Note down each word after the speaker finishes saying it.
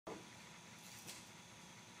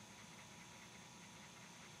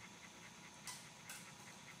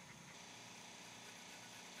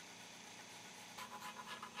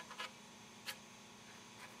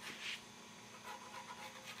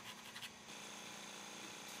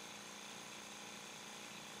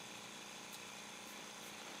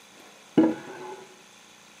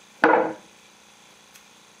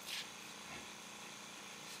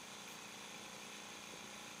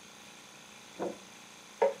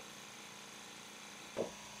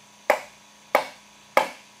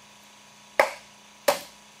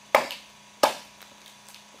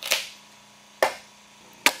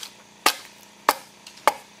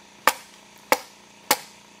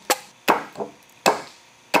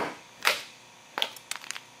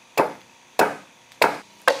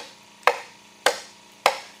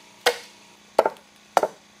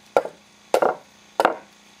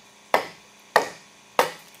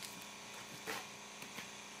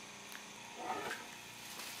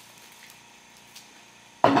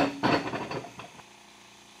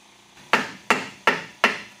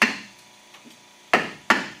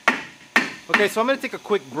Okay, so I'm going to take a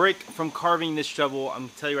quick break from carving this shovel. I'm going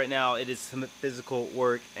to tell you right now, it is some physical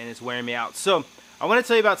work and it's wearing me out. So I want to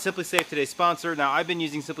tell you about Simply Safe, today's sponsor. Now, I've been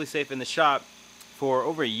using Simply Safe in the shop for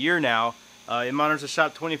over a year now. It monitors the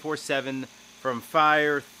shop 24/7 from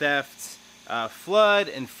fire, theft, flood,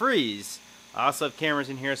 and freeze. I also have cameras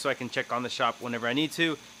in here so I can check on the shop whenever I need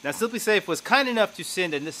to. Now, Simply Safe was kind enough to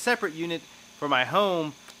send a separate unit for my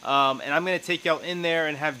home, and I'm going to take y'all in there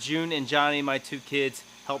and have June and Johnny, my 2 kids,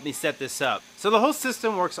 help me set this up. So the whole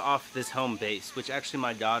system works off this home base, which actually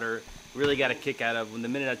my daughter really got a kick out of. When the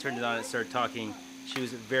minute I turned it on and started talking, she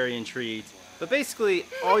was very intrigued. But basically,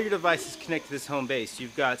 all your devices connect to this home base.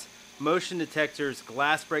 You've got motion detectors,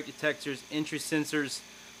 glass break detectors, entry sensors,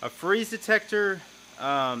 a freeze detector,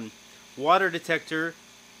 water detector,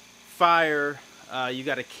 fire, you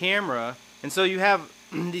got a camera, and so you have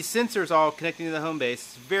these sensors all connecting to the home base.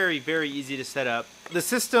 It's very, very easy to set up. The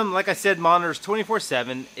system, like I said, monitors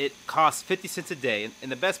 24/7. It costs 50 cents a day,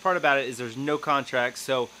 and the best part about it is there's no contracts,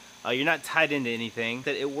 so you're not tied into anything.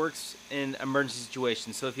 That it works in emergency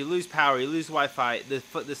situations. So if you lose power, you lose Wi-Fi,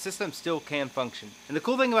 the system still can function. And the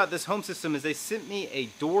cool thing about this home system is they sent me a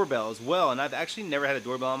doorbell as well, and I've actually never had a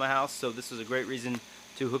doorbell in my house, so this was a great reason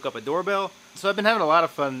to hook up a doorbell. So I've been having a lot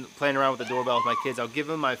of fun playing around with the doorbell with my kids. I'll give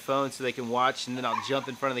them my phone so they can watch, and then I'll jump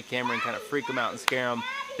in front of the camera and kind of freak them out and scare them.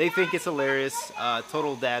 They think it's hilarious,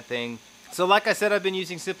 total dad thing. So like I said, I've been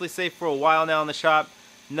using Simply Safe for a while now in the shop.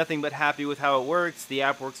 Nothing but happy with how it works. The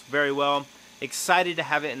app works very well. Excited to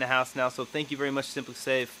have it in the house now, so thank you very much, Simply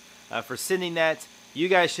Safe, for sending that. You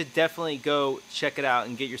guys should definitely go check it out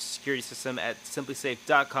and get your security system at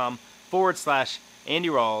simplysafe.com/Andy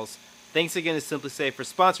Rawls. Thanks again to Simply Safe for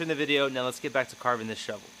sponsoring the video. Now let's get back to carving this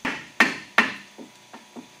shovel.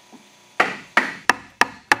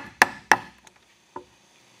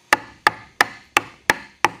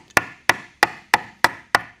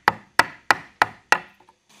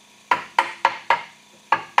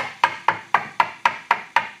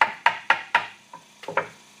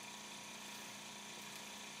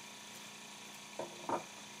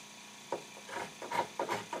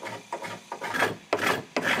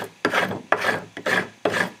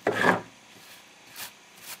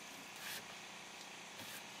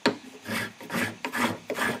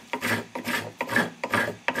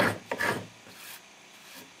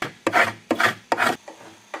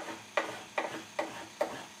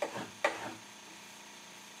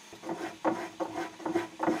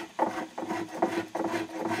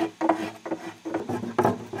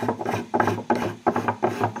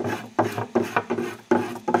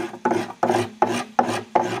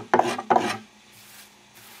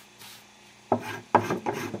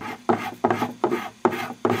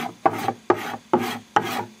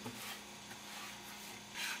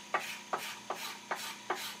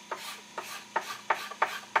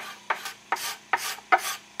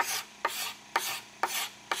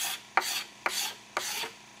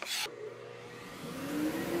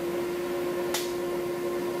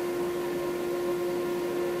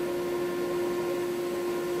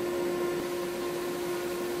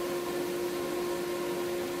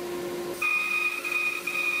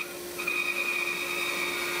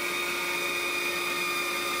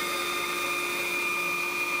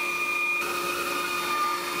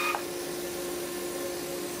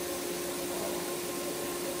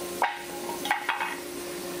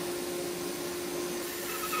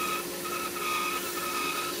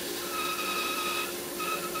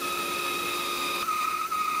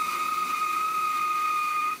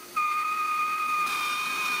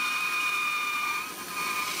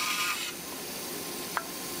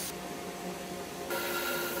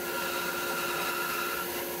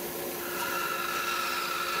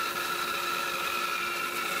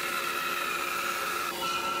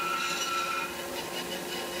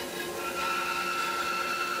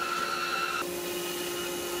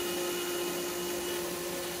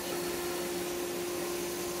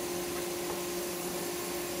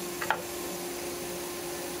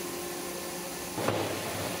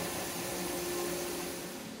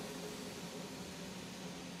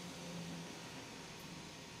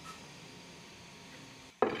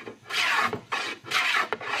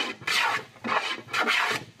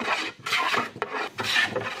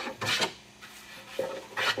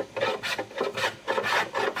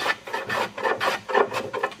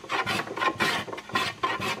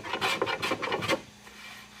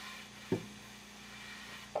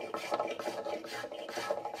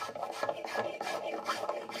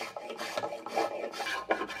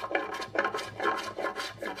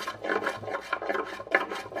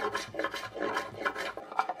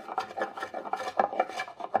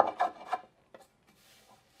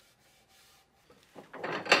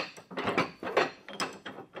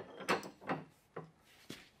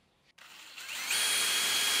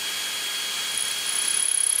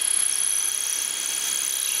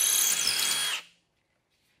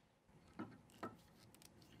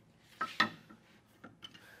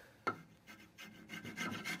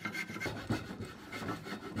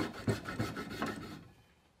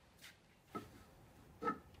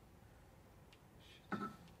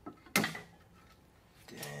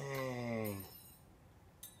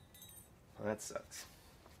 that sucks.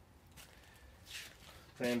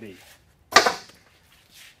 Plan B.